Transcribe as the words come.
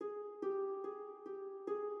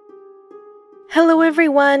Hello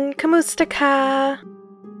everyone, kamusta ka?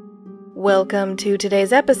 Welcome to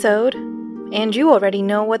today's episode, and you already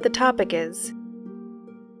know what the topic is.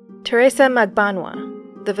 Teresa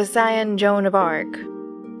Magbanua, the Visayan Joan of Arc,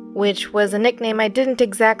 which was a nickname I didn't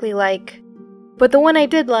exactly like, but the one I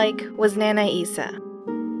did like was Nana Isa,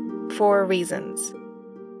 for reasons.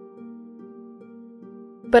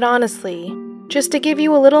 But honestly, just to give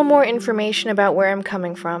you a little more information about where I'm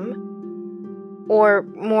coming from, or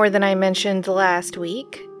more than I mentioned last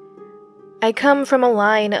week, I come from a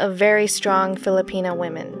line of very strong Filipina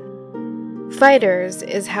women. Fighters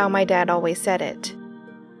is how my dad always said it.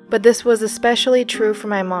 But this was especially true for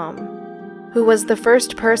my mom, who was the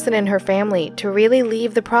first person in her family to really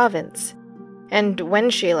leave the province. And when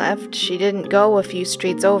she left, she didn't go a few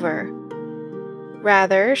streets over.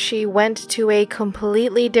 Rather, she went to a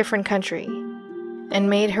completely different country and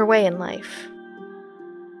made her way in life.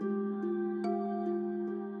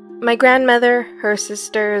 My grandmother, her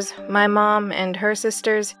sisters, my mom, and her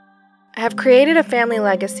sisters have created a family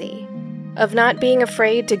legacy of not being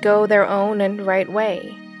afraid to go their own and right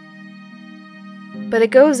way. But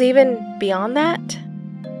it goes even beyond that.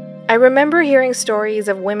 I remember hearing stories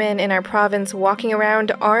of women in our province walking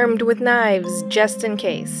around armed with knives just in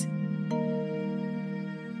case.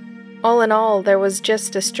 All in all, there was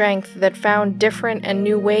just a strength that found different and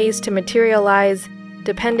new ways to materialize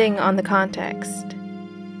depending on the context.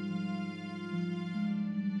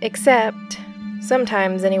 Except,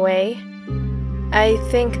 sometimes anyway, I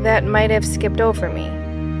think that might have skipped over me.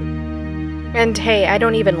 And hey, I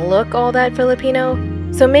don't even look all that Filipino,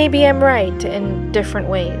 so maybe I'm right in different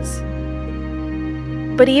ways.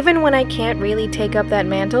 But even when I can't really take up that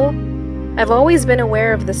mantle, I've always been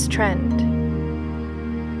aware of this trend.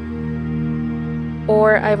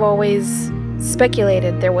 Or I've always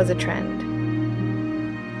speculated there was a trend.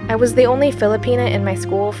 I was the only Filipina in my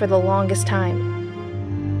school for the longest time.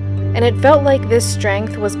 And it felt like this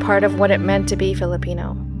strength was part of what it meant to be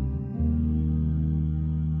Filipino.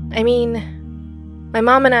 I mean, my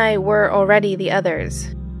mom and I were already the others,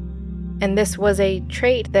 and this was a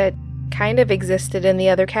trait that kind of existed in the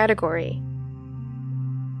other category.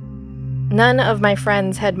 None of my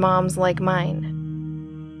friends had moms like mine,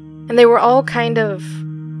 and they were all kind of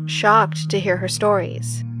shocked to hear her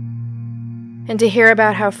stories, and to hear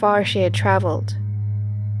about how far she had traveled.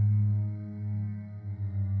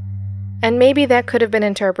 And maybe that could have been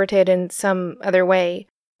interpreted in some other way,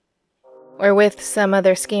 or with some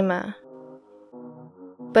other schema.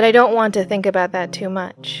 But I don't want to think about that too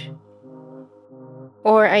much.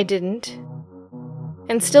 Or I didn't.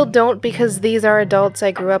 And still don't, because these are adults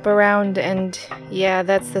I grew up around, and yeah,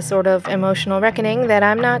 that's the sort of emotional reckoning that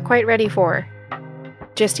I'm not quite ready for.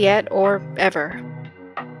 Just yet, or ever.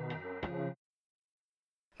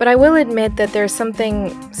 But I will admit that there's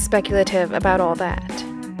something speculative about all that.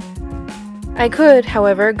 I could,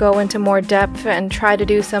 however, go into more depth and try to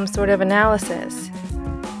do some sort of analysis.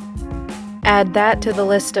 Add that to the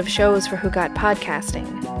list of shows for Who Got Podcasting.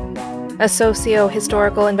 A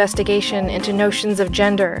socio-historical investigation into notions of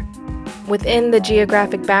gender within the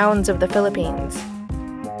geographic bounds of the Philippines.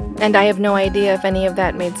 And I have no idea if any of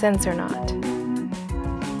that made sense or not.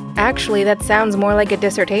 Actually, that sounds more like a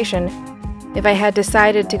dissertation if I had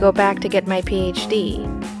decided to go back to get my PhD.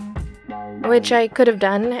 Which I could have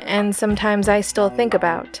done, and sometimes I still think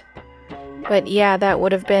about. But yeah, that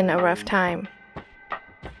would have been a rough time.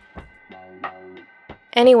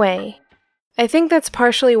 Anyway, I think that's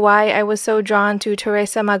partially why I was so drawn to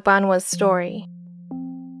Teresa Magbanua's story.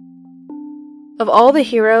 Of all the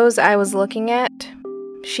heroes I was looking at,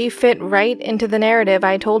 she fit right into the narrative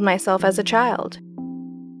I told myself as a child.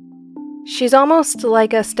 She's almost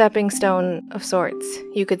like a stepping stone of sorts,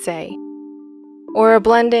 you could say. Or a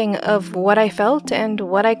blending of what I felt and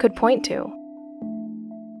what I could point to.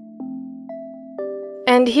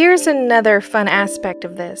 And here's another fun aspect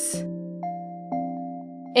of this.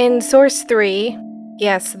 In Source 3,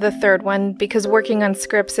 yes, the third one, because working on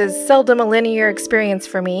scripts is seldom a linear experience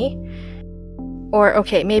for me. Or,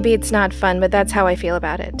 okay, maybe it's not fun, but that's how I feel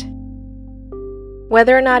about it.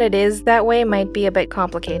 Whether or not it is that way might be a bit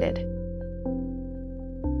complicated.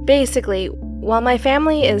 Basically, while my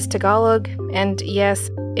family is Tagalog, and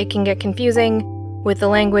yes, it can get confusing with the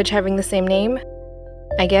language having the same name,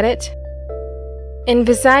 I get it. In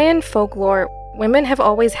Visayan folklore, women have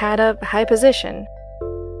always had a high position.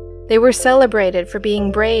 They were celebrated for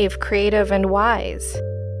being brave, creative, and wise.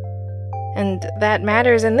 And that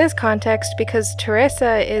matters in this context because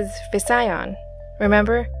Teresa is Visayan,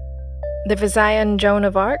 remember? The Visayan Joan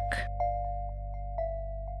of Arc?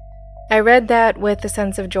 I read that with a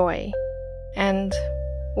sense of joy, and,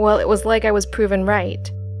 well, it was like I was proven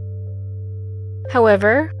right.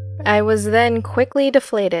 However, I was then quickly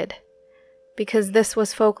deflated, because this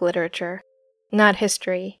was folk literature, not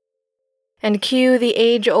history, and cue the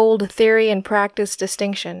age-old theory and practice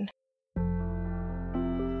distinction.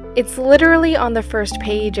 It's literally on the first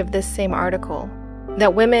page of this same article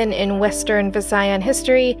that women in Western Visayan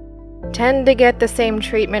history tend to get the same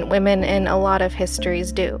treatment women in a lot of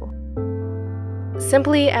histories do,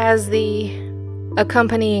 simply as the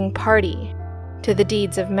accompanying party to the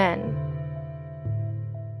deeds of men.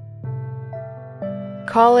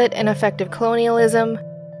 Call it an effective colonialism,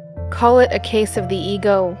 call it a case of the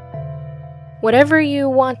ego. Whatever you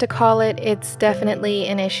want to call it, it's definitely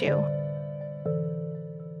an issue.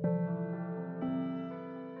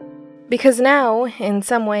 Because now, in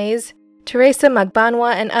some ways, Teresa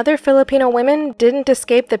Magbanua and other Filipino women didn't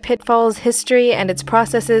escape the pitfalls history and its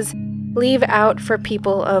processes leave out for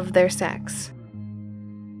people of their sex.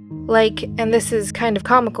 Like, and this is kind of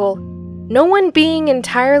comical, no one being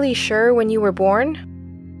entirely sure when you were born,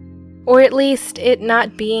 or at least it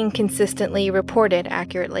not being consistently reported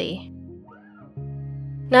accurately.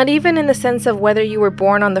 Not even in the sense of whether you were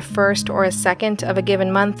born on the 1st or a 2nd of a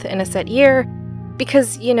given month in a set year,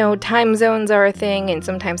 because, time zones are a thing and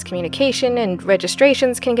sometimes communication and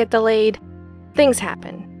registrations can get delayed. Things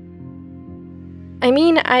happen. I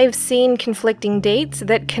mean, I've seen conflicting dates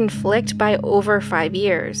that conflict by over 5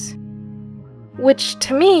 years. Which,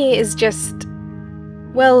 to me, is just,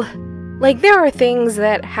 well, like there are things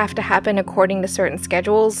that have to happen according to certain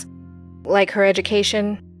schedules, like her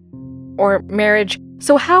education, or marriage,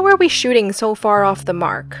 so how are we shooting so far off the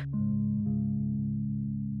mark?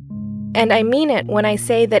 And I mean it when I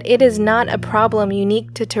say that it is not a problem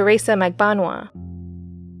unique to Teresa Magbanua.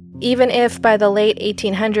 Even if by the late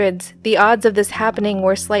 1800s, the odds of this happening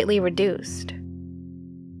were slightly reduced.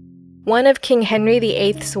 One of King Henry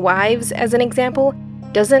VIII's wives, as an example,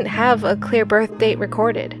 doesn't have a clear birth date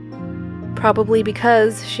recorded. Probably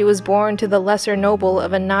because she was born to the lesser noble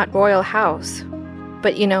of a not royal house.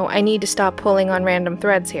 But I need to stop pulling on random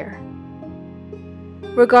threads here.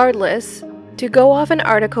 Regardless, to go off an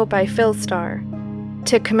article by Philstar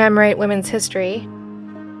to commemorate women's history,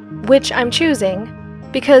 which I'm choosing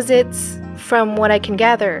because it's, from what I can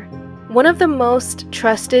gather, one of the most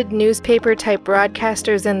trusted newspaper-type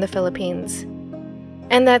broadcasters in the Philippines.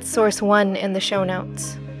 And that's source 1 in the show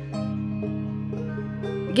notes.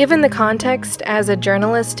 Given the context, as a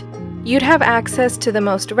journalist, you'd have access to the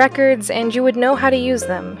most records and you would know how to use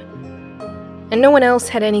them. And no one else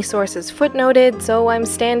had any sources footnoted, so I'm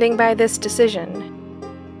standing by this decision.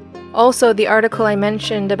 Also, the article I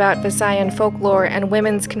mentioned about Visayan folklore and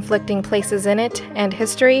women's conflicting places in it and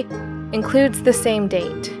history includes the same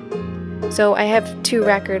date. So I have 2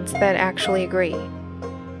 records that actually agree.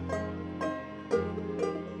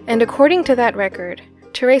 And according to that record,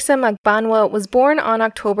 Teresa Magbanua was born on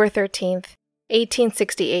October 13th,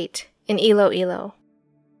 1868, in Iloilo.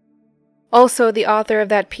 Also, the author of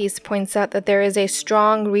that piece points out that there is a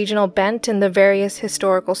strong regional bent in the various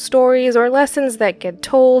historical stories or lessons that get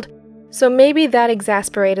told, so maybe that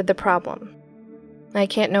exasperated the problem. I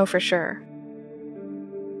can't know for sure.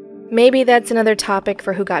 Maybe that's another topic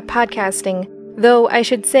for Who Got Podcasting, though I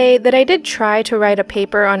should say that I did try to write a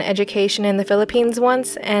paper on education in the Philippines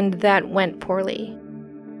once, and that went poorly.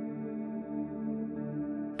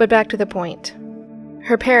 But back to the point.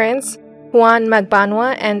 Her parents, Juan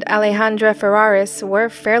Magbanua and Alejandra Ferraris, were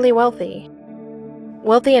fairly wealthy.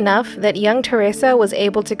 Wealthy enough that young Teresa was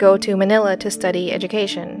able to go to Manila to study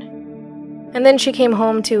education. And then she came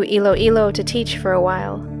home to Iloilo to teach for a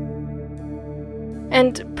while.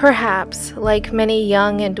 And perhaps, like many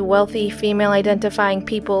young and wealthy female-identifying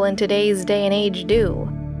people in today's day and age do,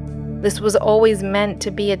 this was always meant to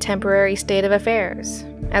be a temporary state of affairs,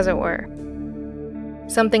 as it were.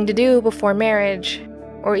 Something to do before marriage,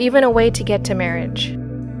 or even a way to get to marriage.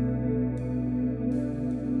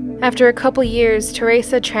 After a couple years,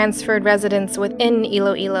 Teresa transferred residence within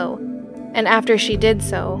Iloilo, and after she did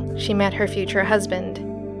so, she met her future husband,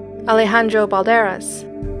 Alejandro Balderas.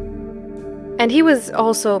 And he was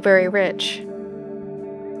also very rich.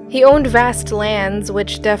 He owned vast lands,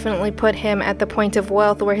 which definitely put him at the point of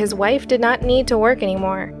wealth where his wife did not need to work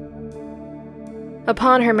anymore.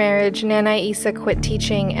 Upon her marriage, Nanay Isa quit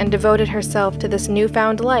teaching and devoted herself to this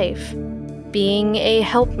newfound life. Being a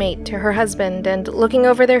helpmate to her husband and looking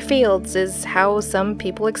over their fields is how some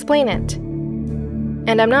people explain it.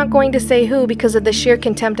 And I'm not going to say who because of the sheer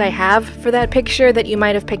contempt I have for that picture that you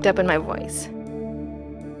might have picked up in my voice.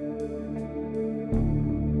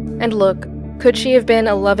 And look, could she have been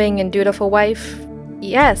a loving and dutiful wife?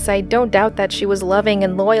 Yes, I don't doubt that she was loving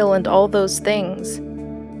and loyal and all those things.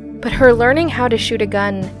 But her learning how to shoot a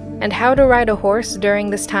gun and how to ride a horse during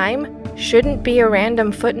this time shouldn't be a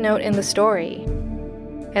random footnote in the story.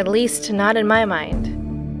 At least not in my mind.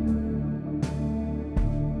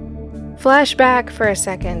 Flashback for a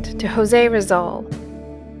second to José Rizal.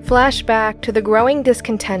 Flashback to the growing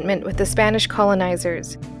discontentment with the Spanish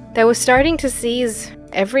colonizers that was starting to seize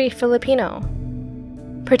every Filipino,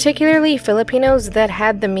 particularly Filipinos that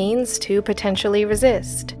had the means to potentially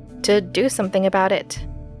resist, to do something about it.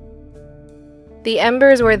 The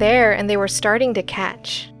embers were there and they were starting to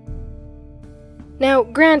catch. Now,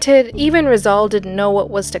 granted, even Rizal didn't know what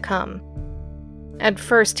was to come. At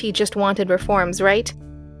first, he just wanted reforms, right?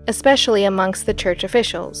 Especially amongst the church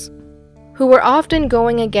officials, who were often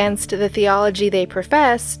going against the theology they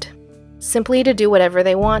professed, simply to do whatever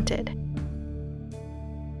they wanted.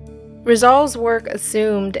 Rizal's work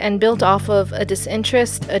assumed and built off of a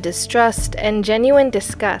disinterest, a distrust, and genuine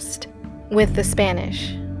disgust with the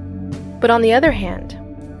Spanish. But on the other hand,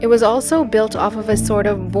 it was also built off of a sort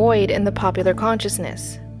of void in the popular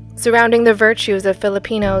consciousness, surrounding the virtues of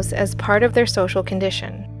Filipinos as part of their social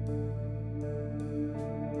condition.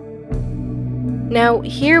 Now,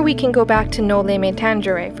 here we can go back to Noli Me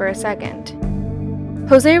Tangere for a second.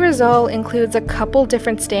 José Rizal includes a couple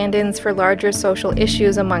different stand-ins for larger social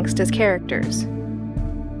issues amongst his characters.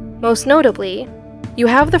 Most notably, you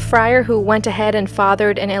have the friar who went ahead and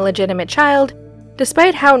fathered an illegitimate child,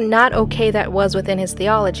 despite how not okay that was within his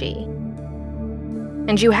theology.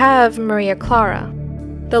 And you have Maria Clara,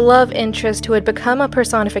 the love interest who had become a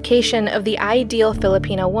personification of the ideal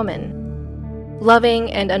Filipino woman,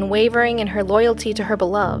 loving and unwavering in her loyalty to her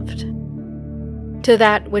beloved. To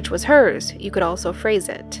that which was hers, you could also phrase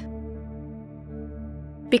it.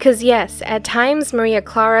 Because yes, at times Maria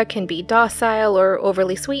Clara can be docile or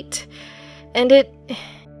overly sweet, and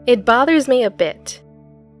it bothers me a bit.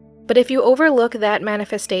 But if you overlook that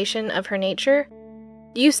manifestation of her nature,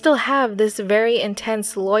 you still have this very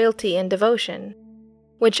intense loyalty and devotion,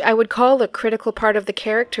 which I would call a critical part of the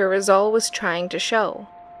character Rizal was trying to show.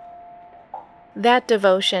 That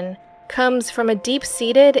devotion comes from a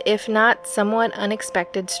deep-seated, if not somewhat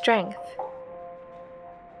unexpected strength.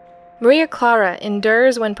 Maria Clara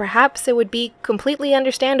endures when perhaps it would be completely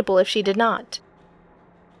understandable if she did not.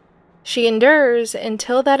 She endures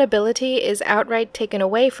until that ability is outright taken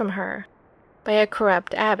away from her by a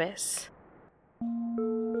corrupt abbess.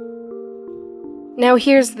 Now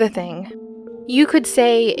here's the thing. You could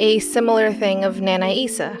say a similar thing of Nanay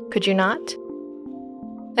Isa, could you not?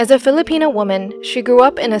 As a Filipino woman, she grew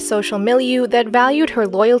up in a social milieu that valued her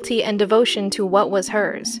loyalty and devotion to what was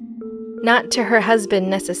hers, not to her husband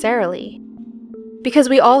necessarily. Because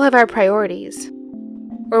we all have our priorities,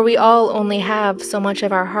 or we all only have so much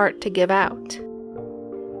of our heart to give out.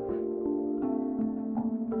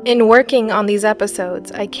 In working on these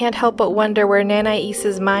episodes, I can't help but wonder where Nanay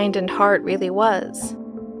Isa's mind and heart really was.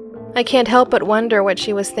 I can't help but wonder what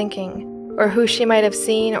she was thinking, or who she might have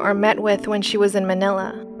seen or met with when she was in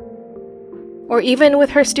Manila, or even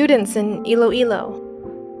with her students in Iloilo.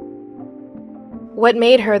 What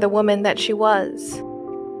made her the woman that she was?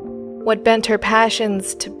 What bent her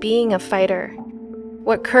passions to being a fighter?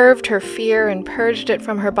 What curved her fear and purged it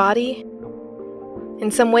from her body? In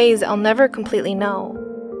some ways, I'll never completely know.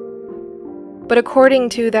 But according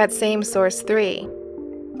to that same source 3,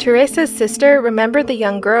 Teresa's sister remembered the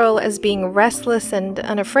young girl as being restless and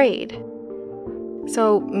unafraid.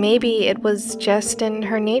 So maybe it was just in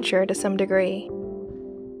her nature to some degree.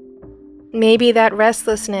 Maybe that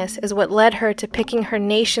restlessness is what led her to picking her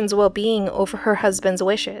nation's well-being over her husband's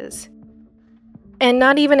wishes. And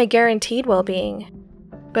not even a guaranteed well-being,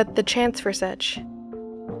 but the chance for such.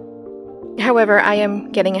 However, I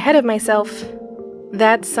am getting ahead of myself.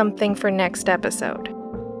 That's something for next episode.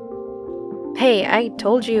 Hey, I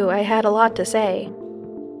told you I had a lot to say.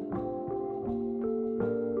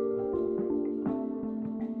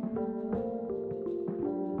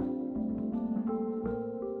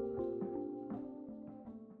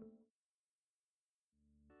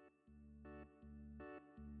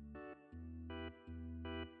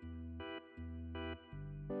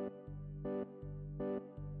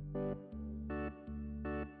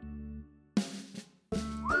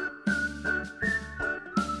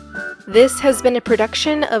 This has been a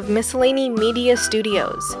production of Miscellany Media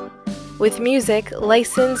Studios, with music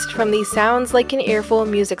licensed from the Sounds Like an Earful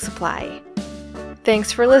music supply.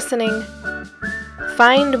 Thanks for listening.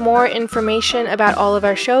 Find more information about all of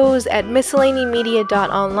our shows at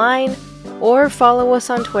miscellanymedia.online or follow us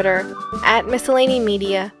on Twitter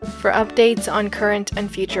 @miscellanymedia for updates on current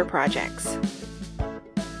and future projects.